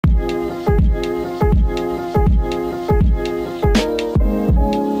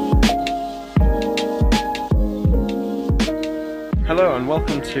Hello and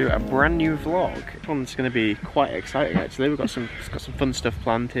welcome to a brand new vlog. This one's going to be quite exciting actually. We've got some fun stuff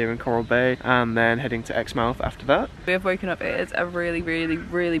planned here in Coral Bay and then heading to Exmouth after that. We have woken up, it is a really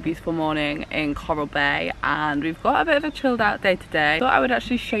beautiful morning in Coral Bay and we've got a bit of a chilled out day today. I thought I would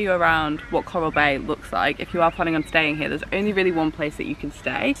actually show you around what Coral Bay looks like. If you are planning on staying here, there's only really one place that you can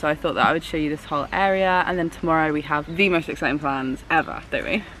stay. So I thought that I would show you this whole area, and then tomorrow we have the most exciting plans ever, don't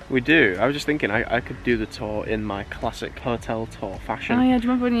we? We do. I was just thinking I could do the tour in my classic hotel tour fashion. Oh yeah, do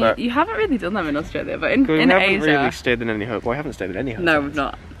you remember when you haven't really done them in Australia, but in Asia. We haven't really stayed in any hotels. Well, I haven't stayed in any hotels. No, we've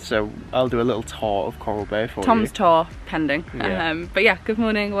not. So I'll do a little tour of Coral Bay for Tom's you. tour pending. Yeah. But yeah, good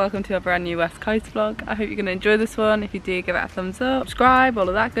morning, welcome to a brand new West Coast vlog. I hope you're going to enjoy this one. If you do, give it a thumbs up, subscribe, all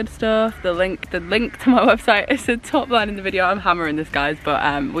of that good stuff. The link to my website is the top line in the video. I'm hammering this, guys,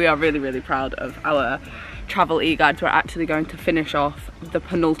 but we are really proud of our travel e-guides. We're actually going to finish off the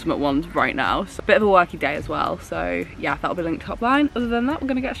penultimate ones right now. So a bit of a worky day as well. So yeah, that'll be linked top line. Other than that, we're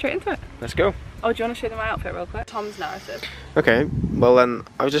gonna get straight into it. Let's go. Oh, do you want to show them my outfit real quick? Tom's narrative. Okay, well then,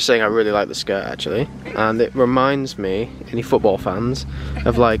 I was just saying I really like the skirt actually. And it reminds me, any football fans,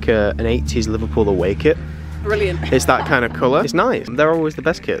 of like an 80s Liverpool away kit. Brilliant. It's that kind of colour. It's nice. They're always the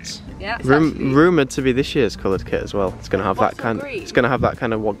best kits. Yeah. Rumoured to be this year's coloured kit as well. It's gonna have that kind. It's gonna have that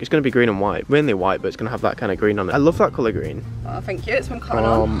kind of. It's gonna be green and white, mainly white, but it's gonna have that kind of green on it. I love that colour green. Oh, thank you. It's from Cotton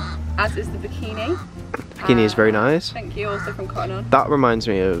On. As is the bikini. The bikini is very nice. Thank you. Also from Cotton On. That reminds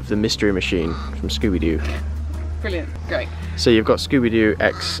me of the Mystery Machine from Scooby-Doo. Brilliant. Great. So you've got Scooby-Doo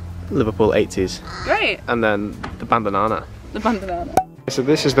x Liverpool 80s. Great. And then the bandana. The bandana. So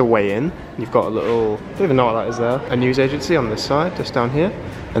this is the way in. You've got a little, I don't even know what that is there. A news agency on this side, just down here.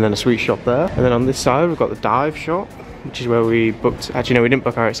 And then a sweet shop there. And then on this side we've got the dive shop, which is where we booked, actually no, we didn't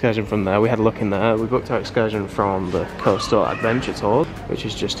book our excursion from there. We had a look in there. We booked our excursion from the Coastal Adventure Tour, which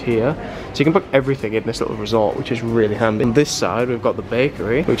is just here. So you can book everything in this little resort, which is really handy. On this side we've got the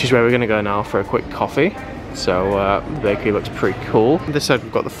bakery, which is where we're gonna go now for a quick coffee. So the bakery looks pretty cool. On this side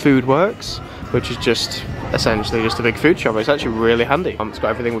we've got the Food Works, which is just essentially just a big food shop. It's actually really handy. It's got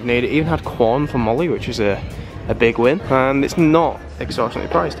everything we've needed. It even had corn for Molly, which is a big win. And it's not extortionately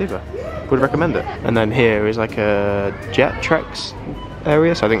priced either. Would recommend it. And then here is like a jet treks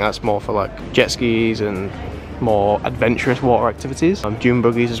area. So I think that's more for like jet skis and more adventurous water activities. Dune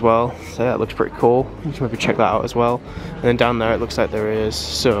buggies as well. So yeah, it looks pretty cool. You can maybe check that out as well. And then down there it looks like there is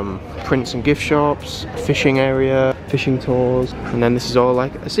some prints and gift shops, fishing area, fishing tours. And then this is all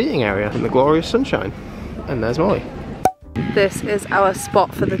like a seating area in the glorious sunshine. And there's Molly. This is our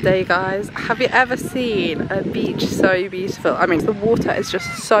spot for the day, guys. Have you ever seen a beach so beautiful? I mean, the water is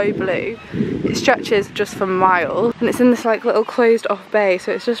just so blue. It stretches just for miles and it's in this like little closed off bay,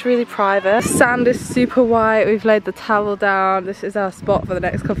 so it's just really private. The sand is super white. We've laid the towel down. This is our spot for the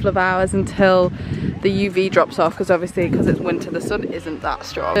next couple of hours until the UV drops off, because obviously because it's winter the sun isn't that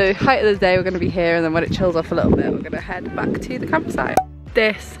strong. So height of the day we're going to be here, and then when it chills off a little bit we're going to head back to the campsite.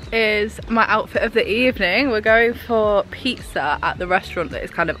 This is my outfit of the evening. We're going for pizza at the restaurant that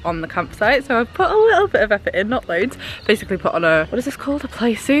is kind of on the campsite. So I've put a little bit of effort in, not loads. Basically put on a, what is this called? A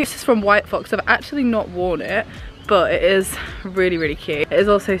play suit. This is from White Fox. I've actually not worn it, but it is really cute. It is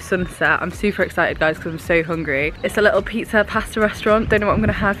also sunset. I'm super excited, guys, because I'm so hungry. It's a little pizza pasta restaurant. Don't know what I'm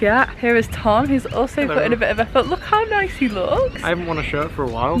gonna have yet. Here is Tom, who's also put in a bit of effort. Look how nice he looks. I haven't worn a shirt for a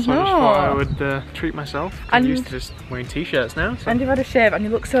while, so I just thought I would treat myself. I'm used to just wearing t-shirts now. So. And you've had a shave and you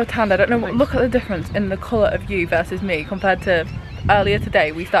look so tanned. I don't know, look at the difference in the colour of you versus me compared to earlier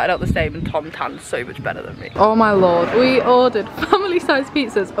today. We started out the same and Tom tanned so much better than me. Oh my lord, we ordered family-sized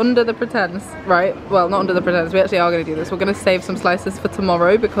pizzas under the pretense, right? Well, not under the pretense, we actually are going to do this. We're going to save some slices for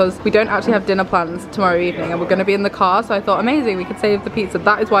tomorrow because we don't actually have dinner plans tomorrow evening and we're going to be in the car, so I thought amazing, we could save the pizza.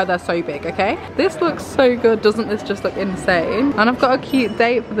 That is why they're so big, okay? This looks so good, doesn't this just look insane? And I've got a cute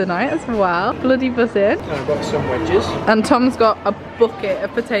date for the night as well. Bloody buzzing. And I've got some wedges. And Tom's got a bucket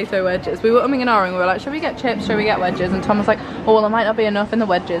of potato wedges. We were umming and ahhing, we were like, should we get chips, should we get wedges? And Tom was like, oh well, there might not be enough in the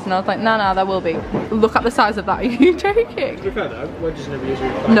wedges. And I was like, no, there will be. Look at the size of that. Are you joking? To be fair though, wedges never usually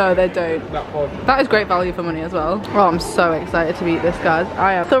no, they don't. That is great value for money as well. Oh, I'm so excited to eat this, guys.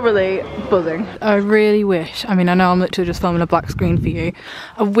 I am thoroughly buzzing. I really wish, I mean, I know I'm literally just filming a black screen for you.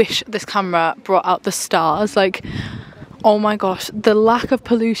 I wish this camera brought out the stars. Like, oh my gosh, the lack of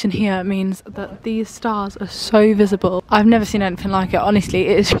pollution here means that these stars are so visible. I've never seen anything like it. Honestly,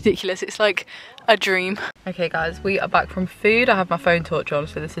 it is ridiculous. It's like a dream. Okay guys, we are back from food. I have my phone torch on,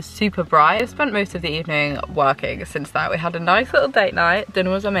 so this is super bright. I spent most of the evening working since that. We had a nice little date night, dinner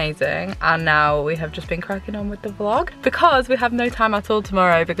was amazing, and now we have just been cracking on with the vlog because we have no time at all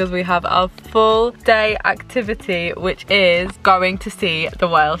tomorrow because we have our full day activity, which is going to see the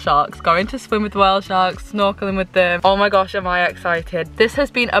whale sharks, going to swim with the whale sharks, snorkeling with them. Oh my gosh, am I excited. This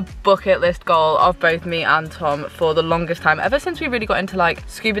has been a bucket list goal of both me and Tom for the longest time, ever since we really got into like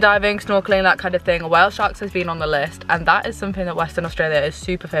scuba diving, snorkeling, that kind of thing. Whale sharks has been on the list, and that is something that Western Australia is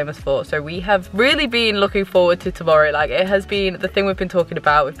super famous for. So we have really been looking forward to tomorrow. Like, it has been the thing we've been talking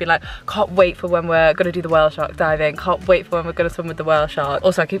about. We've been like, can't wait for when we're gonna do the whale shark diving, can't wait for when we're gonna swim with the whale shark.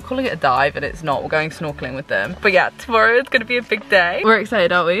 Also, I keep calling it a dive and it's not. We're going snorkeling with them. But yeah, tomorrow is gonna be a big day. We're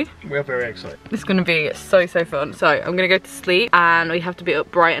excited, aren't we? We're very excited. It's gonna be so fun. So I'm gonna go to sleep and we have to be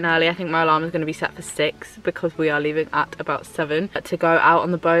up bright and early. I think my alarm is gonna be set for 6 because we are leaving at about 7 to go out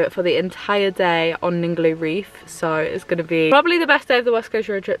on the boat for the entire day on Ningaloo Reef. So it's gonna be probably the best day of the West Coast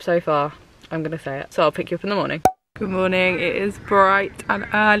road trip so far. I'm gonna say it. So I'll pick you up in the morning. Good morning, it is bright and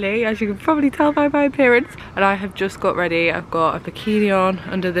early, as you can probably tell by my appearance, and I have just got ready. I've got a bikini on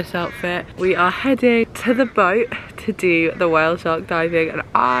under this outfit. We are heading to the boat to do the whale shark diving, and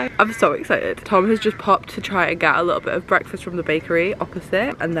I am so excited. Tom has just popped to try and get a little bit of breakfast from the bakery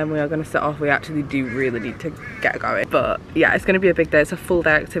opposite, and then we are going to set off. We actually do really need to get going, but yeah, it's going to be a big day. It's a full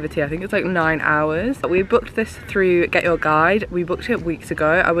day activity. I think it's like 9 hours. We booked this through Get Your Guide. We booked it weeks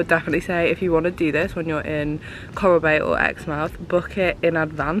ago. I would definitely say if you want to do this when you're in Coral Bay or Exmouth, book it in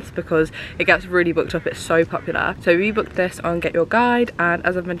advance because it gets really booked up. It's so popular. So we booked this on Get Your Guide, and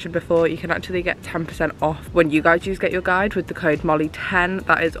as I've mentioned before, you can actually get 10% off when you guys use Get Your Guide with the code molly10.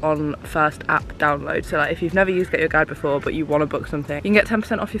 That is on first app download. So like if you've never used Get Your Guide before but you want to book something, you can get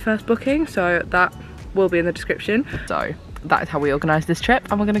 10% off your first booking. So that will be in the description. So that is how we organised this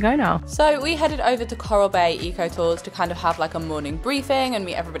trip, and we're gonna go now. So we headed over to Coral Bay Eco Tours to kind of have like a morning briefing and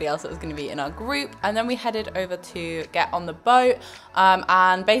meet everybody else that was gonna be in our group, and then we headed over to get on the boat,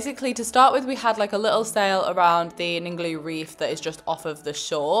 and basically to start with we had like a little sail around the Ningaloo Reef that is just off of the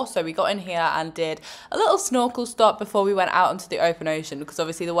shore. So we got in here and did a little snorkel stop before we went out into the open ocean, because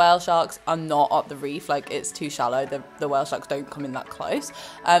obviously the whale sharks are not at the reef, like it's too shallow, the whale sharks don't come in that close.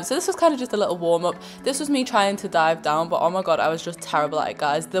 So this was kind of just a little warm up. This was me trying to dive down, but oh my god, I was just terrible at it,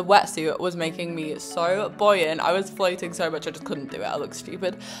 guys. The wetsuit was making me so buoyant. I was floating so much I just couldn't do it. I look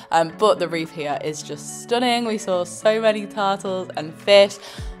stupid. But the reef here is just stunning. We saw so many turtles and fish.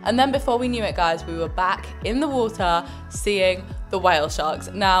 And then before we knew it, guys, we were back in the water seeing the whale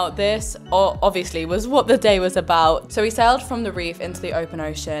sharks. Now this obviously was what the day was about. So we sailed from the reef into the open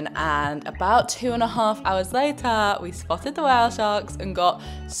ocean, and about 2.5 hours later we spotted the whale sharks and got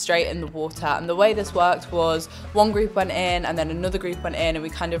straight in the water. And the way this worked was one group went in and then another group went in, and we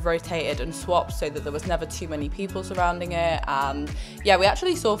kind of rotated and swapped so that there was never too many people surrounding it. And yeah, we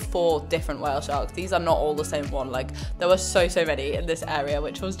actually saw 4 different whale sharks. These are not all the same one. Like there were so many in this area,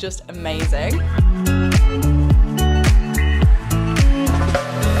 which was just amazing.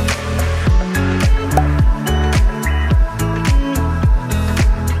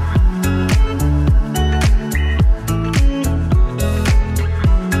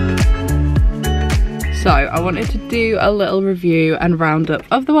 So I wanted to do a little review and roundup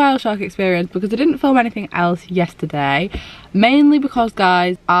of the whale shark experience because I didn't film anything else yesterday, mainly because,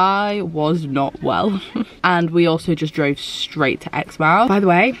 guys, I was not well and we also just drove straight to Exmouth. By the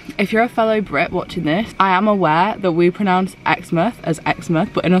way, if you're a fellow Brit watching this, I am aware that we pronounce Exmouth as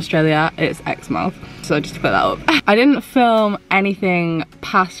Exmouth, but in Australia it's Exmouth. So just to put that up. I didn't film anything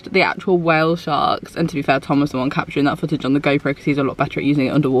past the actual whale sharks, and to be fair, Tom was the one capturing that footage on the GoPro because he's a lot better at using it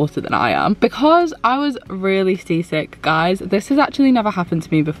underwater than I am. Because I was really seasick, guys. This has actually never happened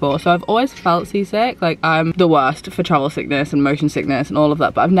to me before, so I've always felt seasick. Like, I'm the worst for travel sickness and motion sickness and all of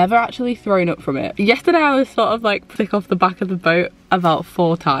that, but I've never actually thrown up from it. Yesterday I was sort of like sick off the back of the boat about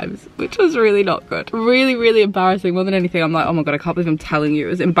 4 times, which was really not good. Really embarrassing. More than anything, I'm like, oh my god, I can't believe I'm telling you. It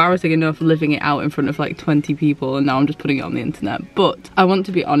was embarrassing enough living it out in front of like 20 people, and now I'm just putting it on the internet. But I want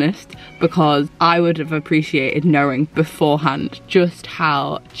to be honest, because I would have appreciated knowing beforehand just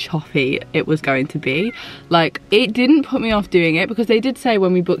how choppy it was going to be. Like, it didn't put me off doing it, because they did say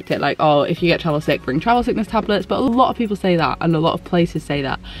when we booked it, like, oh, if you get travel sick, bring travel sickness tablets, but a lot of people say that and a lot of places say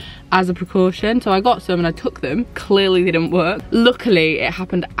that. as a precaution. So I got some and I took them. Clearly they didn't work. Luckily it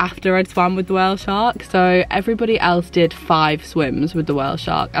happened after I'd swam with the whale shark. So everybody else did 5 swims with the whale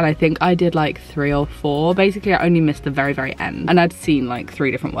shark and I think I did like 3 or 4. Basically I only missed the very, very end. And I'd seen like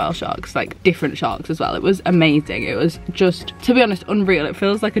 3 different whale sharks, like different sharks as well. It was amazing. It was just, to be honest, unreal. It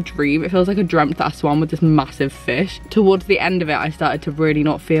feels like a dream. It feels like I dreamt that I swam with this massive fish. Towards the end of it I started to really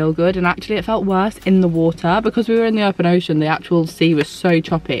not feel good, and actually it felt worse in the water because we were in the open ocean. The actual sea was so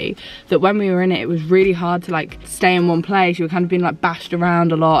choppy that when we were in it was really hard to like stay in one place. You were kind of being like bashed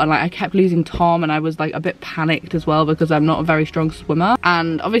around a lot, and like I kept losing Tom, and I was like a bit panicked as well because I'm not a very strong swimmer.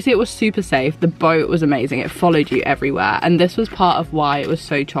 And obviously it was super safe. The boat was amazing. It followed you everywhere, and this was part of why it was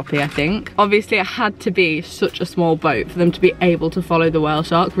so choppy, I think. Obviously it had to be such a small boat for them to be able to follow the whale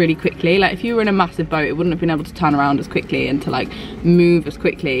shark really quickly. Like if you were in a massive boat, it wouldn't have been able to turn around as quickly and to like move as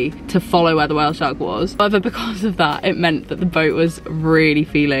quickly to follow where the whale shark was. However, because of that, it meant that the boat was really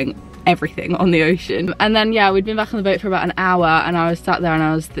feeling everything on the ocean. And then yeah, we'd been back on the boat for about an hour and I was sat there and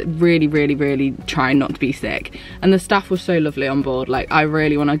I was really trying not to be sick. And the staff was so lovely on board. Like I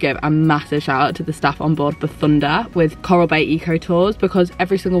really want to give a massive shout out to the staff on board the Thunder with Coral Bay Eco Tours, because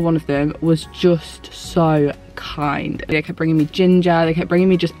every single one of them was just so kind. They kept bringing me ginger, they kept bringing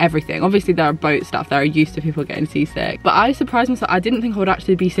me just everything. Obviously there are boat staff, they're used to people getting seasick, but I surprised myself. I didn't think I would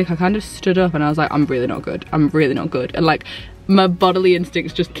actually be sick. I kind of stood up and I was like, I'm really not good, I'm really not good. And like my bodily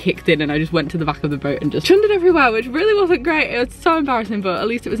instincts just kicked in and I just went to the back of the boat and just chunned it everywhere, which really wasn't great. It was so embarrassing, but at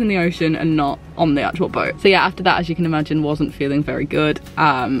least it was in the ocean and not on the actual boat. So yeah, after that, as you can imagine, wasn't feeling very good.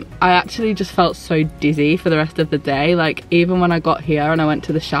 I actually just felt so dizzy for the rest of the day. Like even when I got here and I went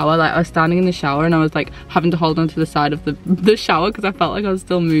to the shower, like I was standing in the shower and I was like having to hold onto the side of the shower because I felt like I was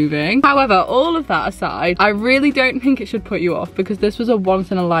still moving. However, all of that aside, I really don't think it should put you off, because this was a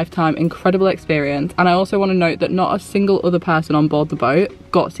once in a lifetime incredible experience. And I also want to note that not a single other person on board the boat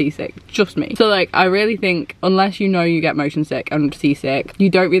got seasick, just me. So like I really think unless you know you get motion sick and seasick, you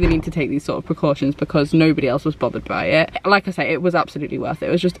don't really need to take these sort of precautions, because nobody else was bothered by it. Like I say, it was absolutely worth it.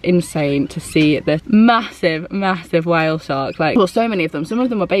 It was just insane to see this massive whale shark. Like, well, so many of them. Some of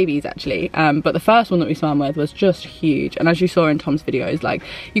them were babies actually, but the first one that we swam with was just huge. And as you saw in Tom's videos, like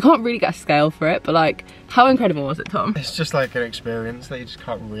you can't really get a scale for it, but like how incredible was it, Tom? It's just like an experience that you just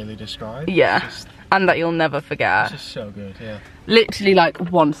can't really describe. Yeah. And that you'll never forget. It's just so good, yeah. Literally like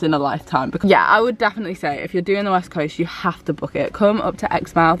once in a lifetime. Because yeah, I would definitely say if you're doing the West Coast, you have to book it. Come up to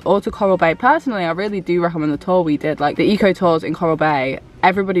Exmouth or to Coral Bay. Personally, I really do recommend the tour we did, like the eco tours in Coral Bay.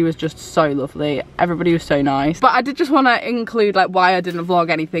 Everybody was just so lovely. Everybody was so nice. But I did just want to include like why I didn't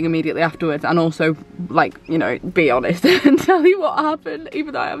vlog anything immediately afterwards, and also like, you know, be honest and tell you what happened,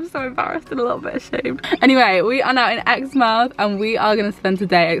 even though I am so embarrassed and a little bit ashamed. Anyway, we are now in Exmouth and we are going to spend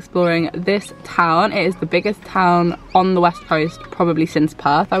today exploring this town. It is the biggest town on the West Coast probably since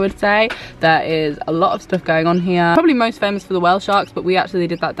Perth, I would say. There is a lot of stuff going on here. Probably most famous for the whale sharks, but we actually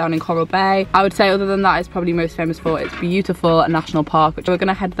did that down in Coral Bay. I would say other than that, it's probably most famous for its beautiful national park, which we're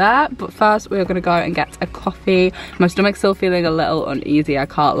gonna head there. But first we're gonna go and get a coffee. My stomach's still feeling a little uneasy, I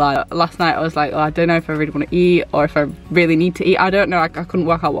can't lie. Last night I was like, oh, I don't know if I really want to eat or if I really need to eat. I don't know, I couldn't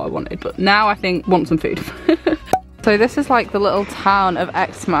work out what I wanted, but now I think want some food. So this is like the little town of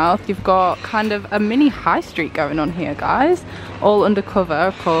Exmouth. You've got kind of a mini high street going on here, guys. All undercover,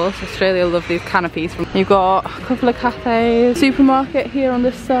 of course. Australia love these canopies. You've got a couple of cafes, supermarket here on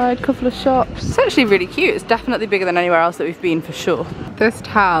this side, couple of shops. It's actually really cute. It's definitely bigger than anywhere else that we've been, for sure. This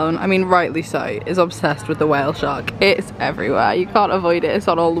town, I mean rightly so, is obsessed with the whale shark. It's everywhere. You can't avoid it. It's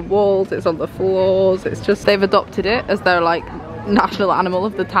on all the walls, it's on the floors. It's just, they've adopted it as their like national animal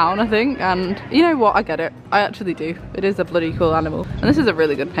of the town, I think. And you know what, I get it, I actually do. It is a bloody cool animal, and this is a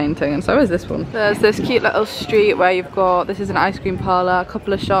really good painting, and so is this one. There's this cute little street where you've got, this is an ice cream parlor, a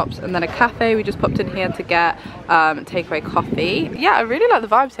couple of shops, and then a cafe. We just popped in here to get takeaway coffee. Yeah, I really like the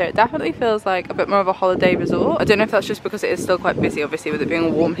vibes here. It definitely feels like a bit more of a holiday resort. I don't know if that's just because it is still quite busy, obviously, with it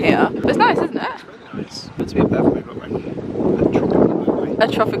being warm here, but it's nice, isn't it? It's meant to be a Beverley, but like a tropical Beverley. A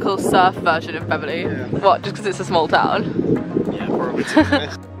tropical surf version of Beverley? Yeah. What, just because it's a small town? Yeah, probably, to be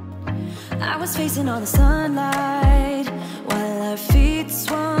honest. I was facing all the sunlight while our feet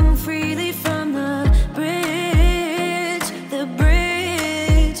swung freely from the bridge.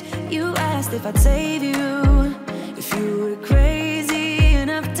 You asked if I'd save you, if you were crazy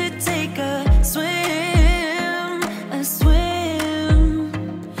enough to take a swim.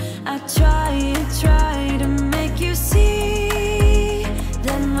 I tried to make you see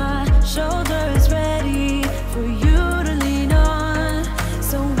that my shoulder is ready for you.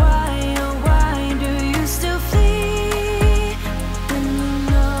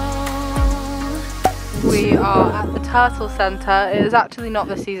 We We are at the Turtle Centre. It is actually not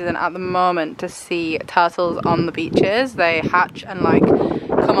the season at the moment to see turtles on the beaches. They hatch and like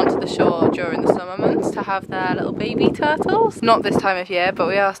come onto the shore during the summer months to have their little baby turtles. Not this time of year, but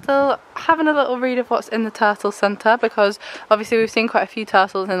we are still having a little read of what's in the Turtle Centre, because obviously we've seen quite a few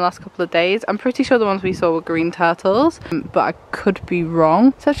turtles in the last couple of days. I'm pretty sure the ones we saw were green turtles, but I could be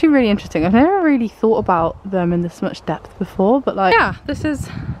wrong. It's actually really interesting. I've never really thought about them in this much depth before, but like, yeah, this is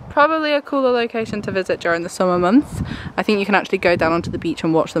probably a cooler location to visit during the summer months. I think you can actually go down onto the beach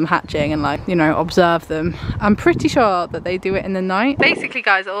and watch them hatching and, like, you know, observe them. I'm pretty sure that they do it in the night. Basically,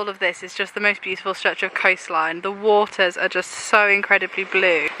 guys, all of this is just the most beautiful stretch of coastline. The waters are just so incredibly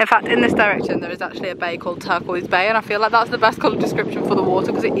blue. In fact, in this direction there is actually a bay called Turquoise Bay, and I feel like that's the best colour description for the water,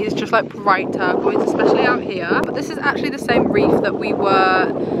 because it is just like bright turquoise, especially out here. But this is actually the same reef that we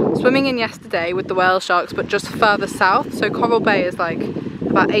were swimming in yesterday with the whale sharks, but just further south. So Coral Bay is like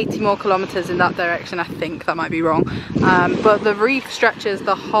about 80 more kilometres in that direction, I think. That might be wrong, but the reef stretches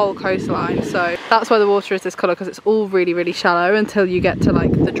the whole coastline, so that's why the water is this colour, because it's all really, really shallow until you get to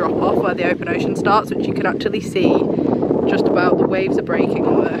like the drop off where the open ocean starts, which you can actually see just about. The waves are breaking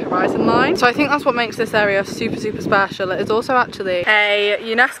on the horizon line. So I think that's what makes this area super, super special. It is also actually a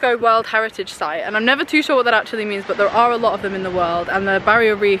UNESCO World Heritage Site, and I'm never too sure what that actually means, but there are a lot of them in the world, and the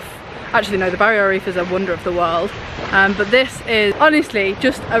barrier reef, actually no, the barrier reef is a wonder of the world. But this is honestly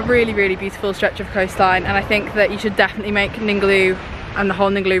just a really, really beautiful stretch of coastline, and I think that you should definitely make Ningaloo and the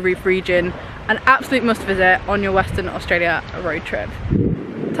whole Ningaloo Reef region an absolute must visit on your Western Australia road trip.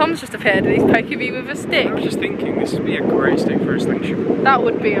 Tom's just appeared and he's poking me with a stick. I was just thinking this would be a great stick for a slingshot. That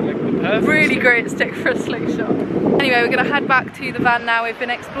would be a really great stick for a slingshot. Anyway, we're going to head back to the van now. We've been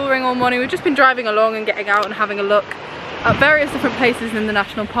exploring all morning. We've just been driving along and getting out and having a look at various different places in the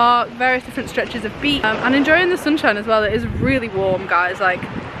national park, various different stretches of beach, and enjoying the sunshine as well. It is really warm, guys. Like,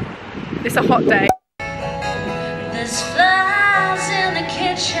 it's a hot day. There's flies in the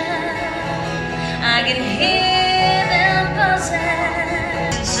kitchen, I can hear them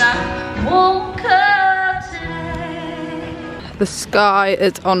buzzing since I woke up today. The sky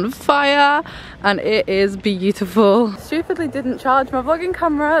is on fire and it is beautiful. Stupidly didn't charge my vlogging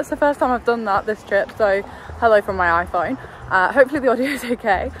camera. It's the first time I've done that this trip, so hello from my iPhone. Hopefully the audio is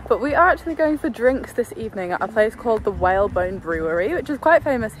okay. But we are actually going for drinks this evening at a place called the Whalebone Brewery, which is quite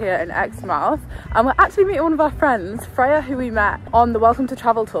famous here in Exmouth. And we're actually meeting one of our friends, Freya, who we met on the Welcome to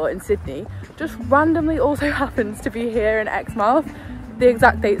Travel tour in Sydney. Just randomly also happens to be here in Exmouth, the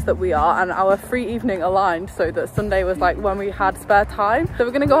exact dates that we are, and our free evening aligned so that Sunday was like when we had spare time. So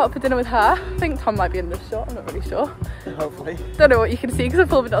we're gonna go out for dinner with her. I think Tom might be in this shot, I'm not really sure. Hopefully. Don't know what you can see because I'm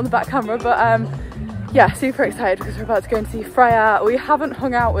filming it on the back camera, but yeah, super excited because we're about to go and see Freya. We haven't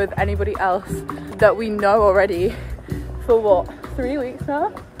hung out with anybody else that we know already for what, 3 weeks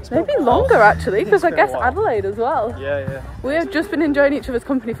now? Maybe longer actually, because I guess Adelaide as well. Yeah. We have just been enjoying each other's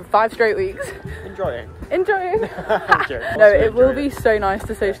company for 5 straight weeks. Enjoying. No, it will be so nice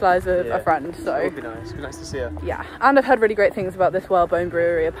to socialise with a friend. So it would be nice. It'd be nice to see her. Yeah, and I've heard really great things about this Whalebone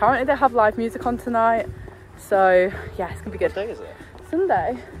Brewery. Apparently they have live music on tonight, so yeah, it's gonna be good. What day is it?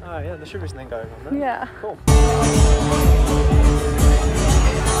 Sunday. Oh yeah, there should be something going on there. Yeah. Cool.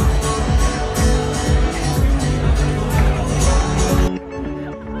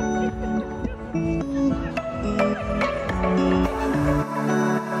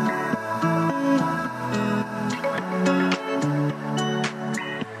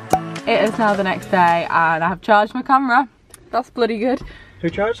 It is now the next day and I have charged my camera. That's bloody good. Who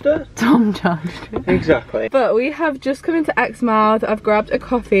charged it? Tom charged it. Exactly. But we have just come into Exmouth. I've grabbed a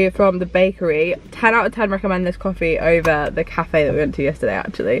coffee from the bakery. 10 out of 10 recommend this coffee over the cafe that we went to yesterday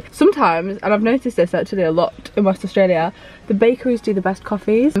actually. Sometimes, and I've noticed this actually a lot in West Australia, the bakeries do the best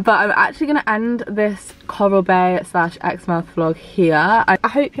coffees. But I'm actually going to end this Coral Bay / Exmouth vlog here. I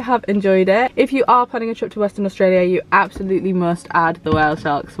hope you have enjoyed it. If you are planning a trip to Western Australia, you absolutely must add the whale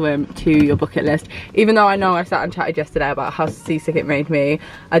shark swim to your bucket list. Even though I know I sat and chatted yesterday about how seasick it made me,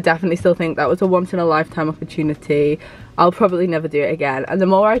 I definitely still think that was a once in a lifetime opportunity. I'll probably never do it again. And the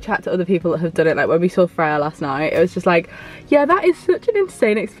more I chat to other people that have done it, like when we saw Freya last night, it was just like, yeah, that is such an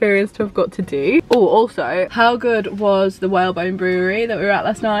insane experience to have got to do. Oh, also, how good was the Whalebone Brewery that we were at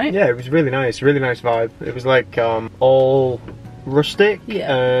last night? Yeah, it was really nice vibe. It was like all rustic,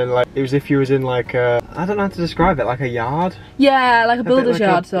 and like it was if you was in like a, I don't know how to describe it, like a yard. Yeah, like a builder's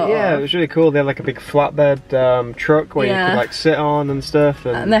yard sort of. Yeah, it was really cool. They had like a big flatbed truck where you could like sit on and stuff,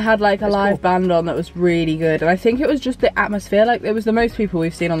 and they had like a live band on that was really good. And I think it was just the atmosphere, like it was the most people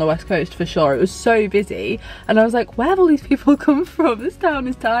we've seen on the west coast for sure. It was so busy and I was like, where have all these people come from? This town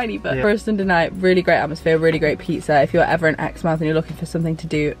is tiny. But for a Sunday night, really great atmosphere, really great pizza. If you're ever in Exmouth and you're looking for something to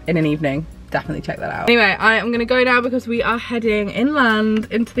do in an evening, definitely check that out. Anyway, I am gonna go now because we are heading inland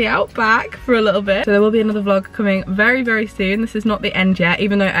into the outback for a little bit. So there will be another vlog coming very, very soon. This is not the end yet,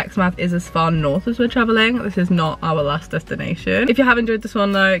 even though Exmouth is as far north as we're traveling. This is not our last destination. If you have enjoyed this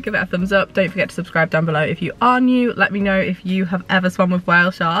one though, give it a thumbs up. Don't forget to subscribe down below if you are new. Let me know if you have ever swum with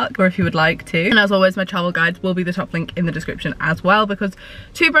whale shark or if you would like to. And as always, my travel guides will be the top link in the description as well, because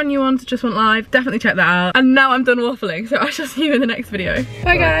 2 brand new ones just went live. Definitely check that out. And now I'm done waffling, so I shall see you in the next video.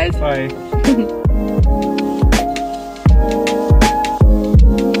 Bye guys. Bye.